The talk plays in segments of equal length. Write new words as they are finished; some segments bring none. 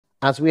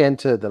As we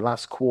enter the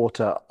last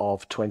quarter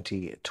of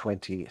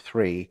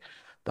 2023,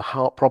 the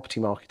property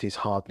market is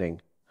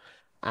hardening,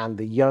 and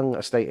the young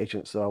estate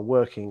agents that are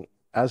working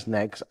as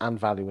negs and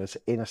valuers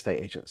in a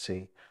estate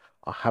agency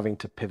are having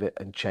to pivot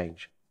and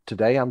change.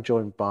 Today, I'm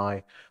joined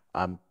by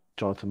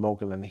Jonathan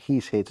Morgan, and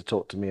he's here to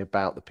talk to me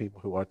about the people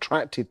who are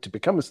attracted to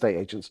become estate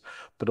agents,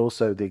 but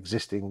also the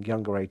existing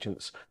younger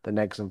agents, the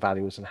negs and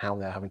valuers, and how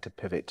they're having to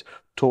pivot.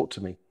 Talk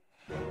to me.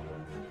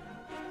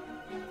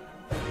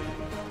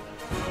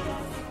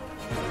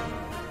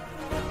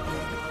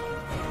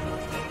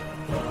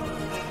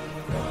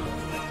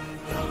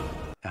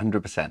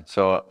 100%.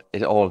 So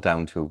it's all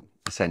down to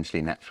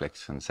essentially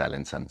Netflix and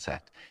selling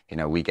Sunset. You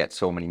know, we get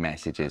so many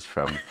messages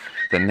from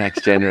the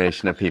next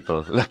generation of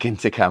people looking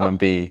to come and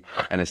be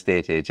an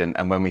estate agent.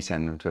 And when we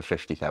send them to a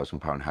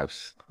 £50,000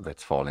 house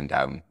that's falling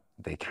down,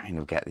 they kind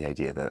of get the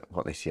idea that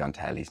what they see on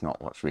telly is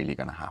not what's really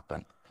going to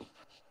happen.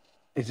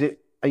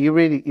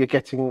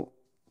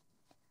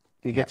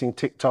 You're getting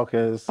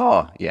TikTokers?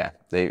 Oh, yeah.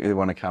 They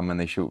want to come and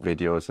they shoot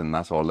videos, and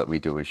that's all that we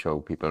do is show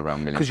people around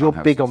million. Because you're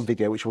big on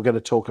video, which we're going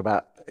to talk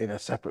about in a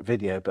separate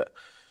video, but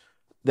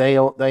they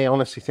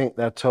honestly think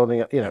they're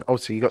turning, you know,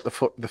 obviously you got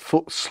the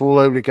foot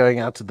slowly going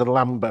out to the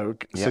Lambo,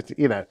 yeah.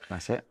 You know.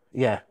 That's it.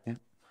 Yeah.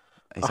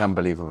 It's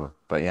unbelievable.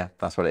 But yeah,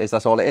 that's what it is.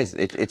 That's all it is.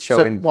 It's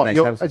showing nice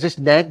houses. Is this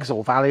negs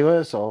or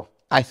valuers or?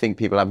 I think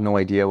people have no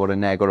idea what a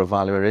neg or a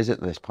valuer is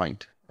at this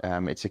point.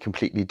 It's a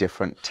completely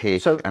different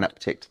take and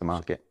uptake to the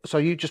market. So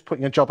you just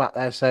putting a job out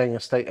there saying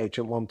estate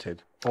agent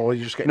wanted, or are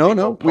you just getting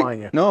people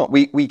applying it? No,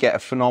 we get a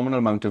phenomenal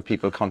amount of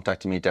people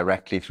contacting me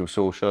directly through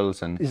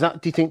socials. And is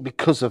that, do you think,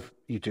 because of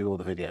you do all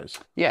the videos?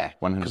 Yeah,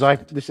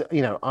 100%.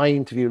 Because I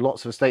interview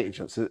lots of estate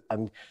agents,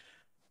 and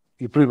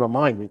you blew my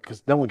mind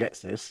because no one gets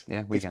this.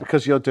 Yeah, it's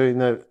because you're doing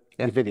the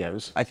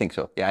videos. I think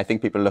so. Yeah, I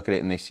think people look at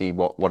it and they see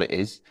what it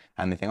is,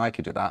 and they think, I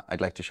could do that. I'd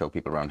like to show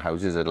people around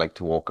houses. I'd like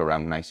to walk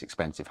around nice,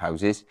 expensive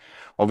houses.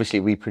 Obviously,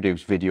 we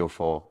produce video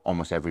for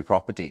almost every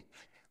property,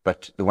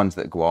 but the ones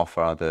that go off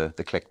are the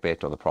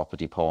clickbait or the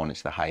property porn.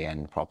 It's the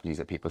high-end properties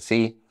that people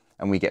see,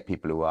 and we get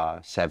people who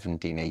are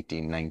 17,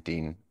 18,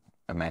 19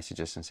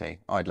 message us and say,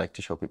 oh, I'd like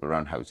to show people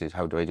around houses.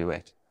 How do I do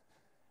it?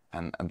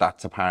 And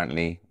that's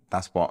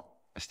what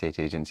estate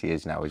agency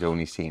is now. It's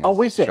only seen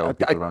as showing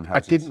people around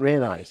houses. I didn't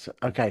realise.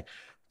 Okay.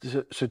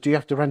 So do you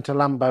have to rent a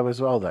Lambo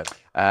as well then?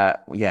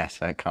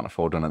 Yes, I can't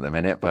afford one at the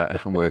minute,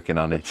 but I'm working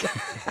on it.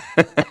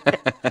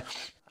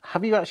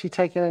 Have you actually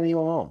taken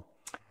anyone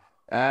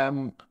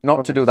on?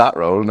 Not to do that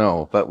role,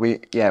 no. But we're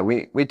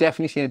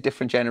definitely seeing a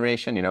different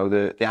generation. You know,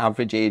 the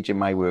average age in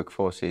my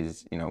workforce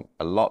is, you know,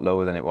 a lot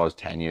lower than it was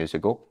 10 years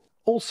ago.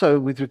 Also,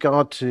 with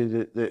regard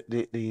to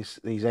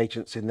these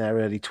agents in their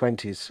early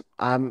 20s,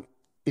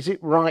 is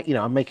it right? You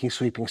know, I'm making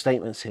sweeping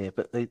statements here,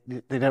 but they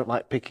don't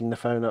like picking the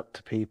phone up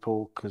to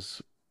people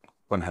because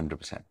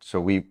 100%. So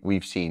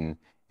we've seen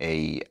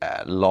a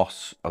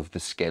loss of the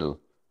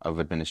skill of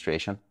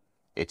administration.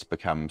 It's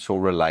become so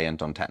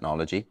reliant on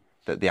technology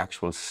that the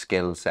actual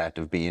skill set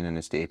of being an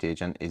estate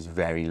agent is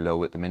very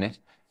low at the minute.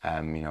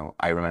 You know,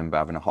 I remember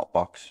having a hot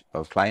box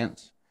of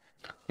clients.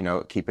 You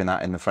know, keeping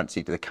that in the front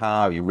seat of the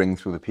car. You ring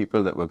through the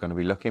people that were going to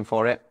be looking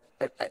for it.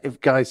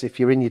 If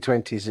you're in your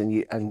 20s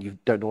and you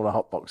don't know what a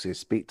hot box is,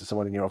 speak to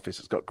someone in your office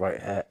that's got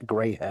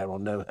grey hair or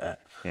no hair.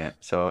 Yeah,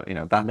 so you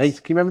know that. Can you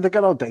remember the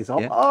good old days?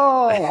 Yeah.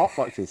 Oh, hot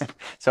boxes.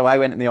 So I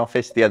went in the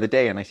office the other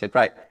day and I said,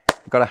 right,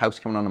 I've got a house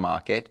coming on the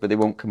market, but they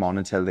won't come on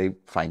until they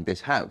find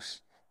this house.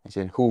 I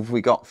said, who have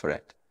we got for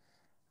it?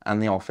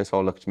 And the office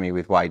all looked at me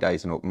with wide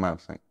eyes and open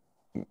mouth, like,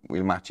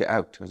 we'll match it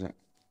out. I was like,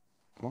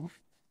 what?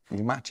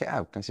 You match it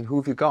out? I said, who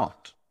have you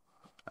got?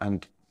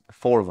 And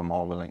 4 of them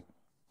all were like,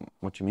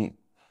 what do you mean?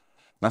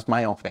 That's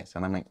my office.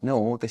 And I'm like,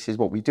 no, this is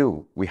what we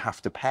do. We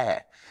have to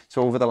pair.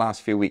 So over the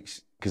last few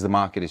weeks, because the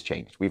market has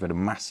changed, we've had a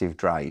massive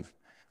drive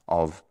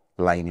of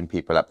lining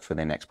people up for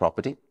their next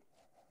property.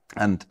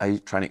 And I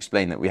try and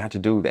explain that we had to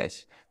do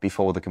this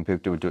before the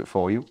computer would do it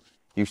for you.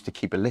 You used to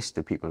keep a list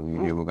of people who you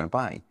knew were going to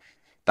buy.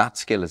 That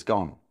skill is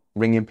gone.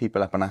 Ringing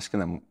people up and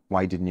asking them,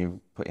 why didn't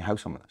you put your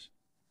house on with us?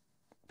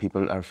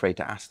 People are afraid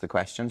to ask the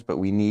questions, but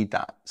we need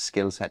that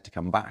skill set to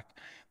come back.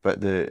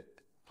 But the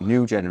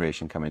new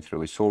generation coming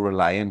through is so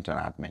reliant on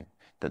admin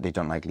that they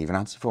don't like leaving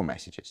answer phone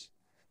messages.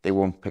 They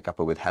won't pick up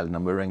a withheld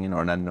number ringing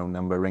or an unknown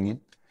number ringing.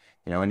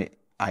 You know, and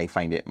I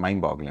find it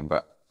mind-boggling,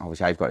 but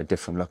obviously I've got a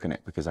different look in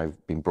it because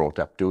I've been brought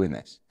up doing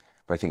this.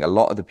 But I think a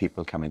lot of the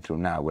people coming through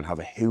now will have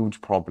a huge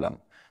problem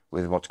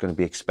with what's going to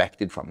be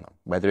expected from them,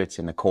 whether it's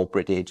in a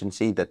corporate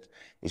agency that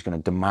is going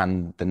to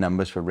demand the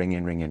numbers for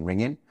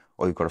ringing,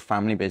 or you've got a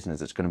family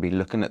business that's going to be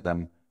looking at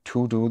them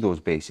to do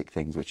those basic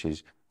things, which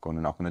is going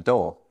to knock on the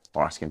door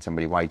or asking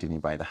somebody, why didn't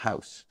you buy the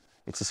house?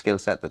 It's a skill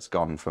set that's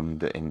gone from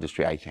the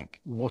industry, I think.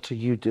 What are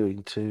you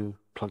doing to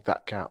plug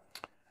that gap?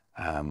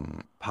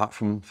 Apart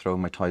from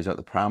throwing my toys out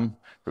the pram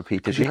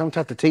repeatedly. Because you haven't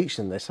had to teach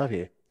them this, have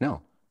you?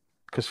 No.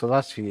 Because for the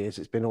last few years,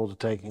 it's been order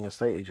taking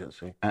estate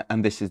agency.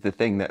 And this is the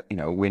thing that, you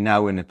know, we're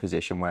now in a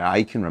position where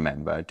I can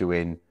remember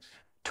doing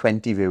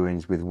 20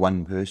 viewings with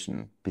one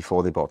person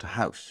before they bought a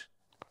house.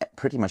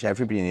 Pretty much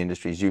everybody in the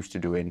industry is used to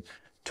doing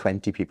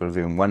 20 people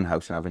viewing one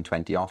house and having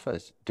 20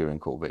 offers during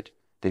COVID.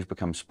 They've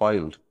become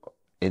spoiled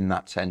in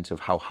that sense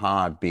of how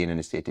hard being an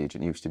estate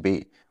agent used to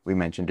be. We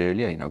mentioned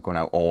earlier, you know, going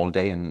out all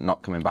day and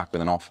not coming back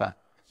with an offer.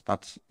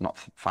 That's not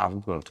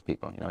fathomable to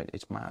people. You know,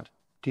 it's mad.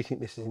 Do you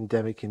think this is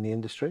endemic in the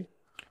industry?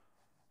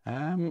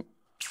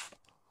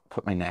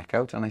 Put my neck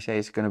out and I say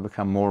it's going to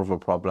become more of a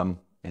problem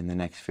in the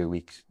next few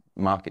weeks.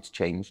 Market's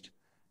changed.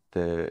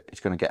 It's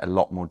going to get a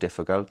lot more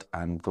difficult,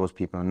 and those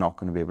people are not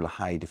going to be able to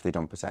hide if they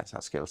don't possess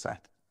that skill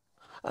set.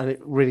 And it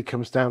really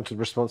comes down to the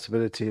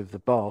responsibility of the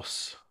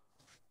boss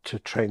to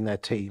train their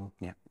team,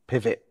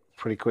 pivot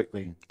pretty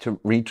quickly. To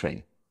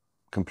retrain,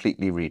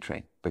 completely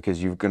retrain,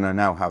 because you're going to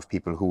now have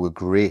people who are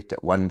great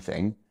at one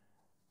thing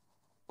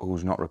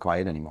who's not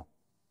required anymore.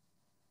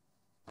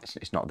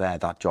 It's not there,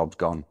 that job's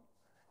gone.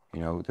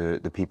 You know,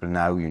 the people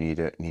now, you need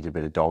a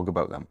bit of dog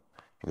about them.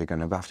 They're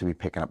going to have to be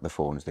picking up the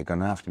phones. They're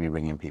going to have to be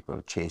ringing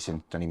people,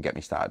 chasing, don't even get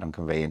me started on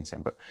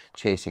conveyancing, but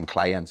chasing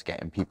clients,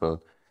 getting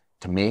people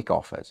to make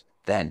offers.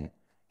 Then,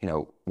 you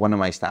know, one of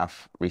my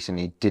staff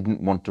recently didn't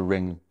want to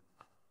ring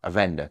a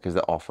vendor because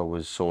the offer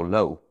was so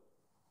low.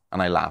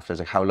 And I laughed. I was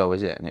like, how low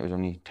is it? And it was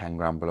only 10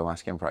 grand below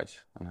asking price.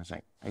 And I was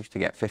like, I used to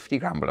get 50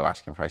 grand below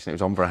asking price and it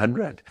was on for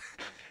 100.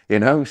 You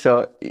know,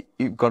 so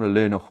you've got to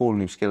learn a whole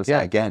new skill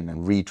set again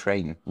and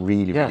retrain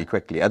really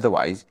quickly.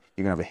 Otherwise,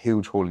 you're going to have a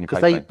huge hole in your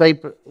pipeline.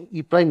 Because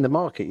you blame the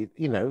market.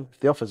 You know,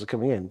 if the offers are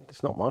coming in,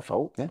 it's not my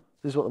fault. Yeah.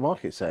 This is what the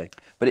market's saying.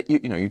 But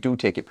you know, you do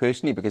take it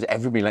personally because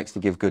everybody likes to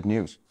give good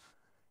news.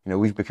 You know,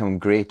 we've become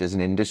great as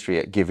an industry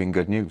at giving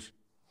good news.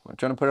 Do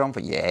you want to put it on for?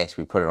 Yes,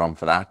 we put it on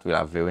for that. We'll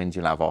have viewings,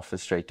 you'll have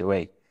offers straight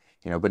away.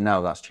 You know, but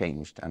now that's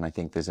changed, and I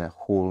think there's a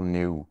whole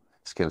new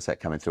skill set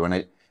coming through.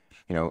 And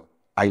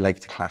I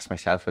like to class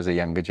myself as a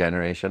younger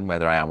generation.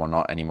 Whether I am or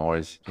not anymore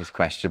is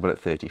questionable at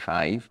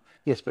 35.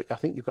 Yes, but I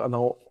think you've got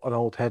an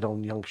old head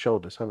on young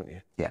shoulders, haven't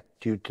you? Yeah.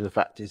 Due to the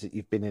fact is that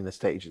you've been in a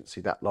state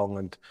agency that long,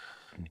 and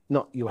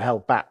not you were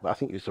held back, but I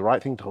think it was the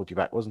right thing to hold you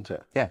back, wasn't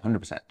it? Yeah,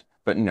 100%.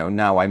 But you know,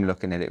 now I'm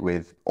looking at it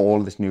with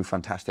all this new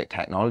fantastic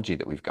technology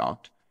that we've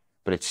got,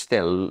 but it's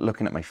still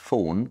looking at my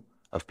phone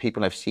of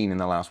people I've seen in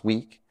the last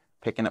week,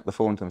 picking up the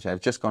phone to them and saying,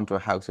 I've just gone to a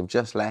house, I've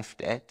just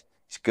left it.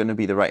 It's going to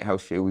be the right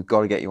house for you. We've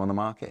got to get you on the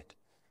market.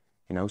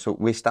 You know, so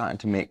we're starting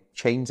to make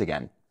chains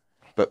again,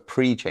 but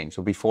pre-chain.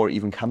 So before it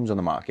even comes on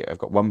the market, I've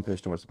got one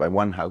person who wants to buy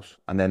one house,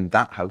 and then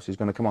that house is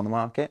going to come on the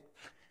market.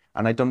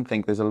 And I don't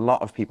think there's a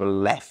lot of people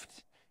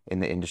left in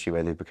the industry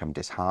where they've become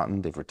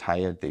disheartened, they've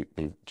retired,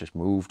 they've just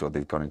moved, or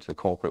they've gone into the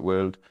corporate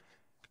world,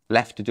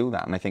 left to do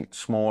that. And I think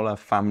smaller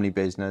family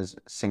business,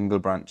 single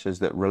branches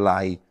that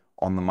rely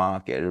on the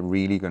market are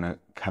really going to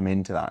come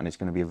into that, and it's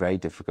going to be a very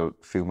difficult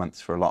few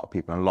months for a lot of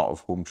people, and a lot of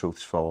home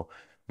truths for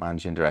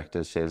managing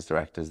directors, sales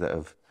directors that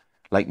have,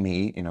 like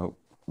me, you know,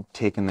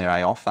 taken their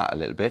eye off that a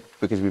little bit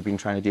because we've been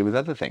trying to deal with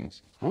other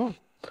things.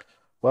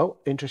 Well,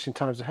 interesting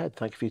times ahead.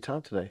 Thank you for your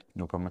time today.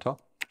 No problem at all.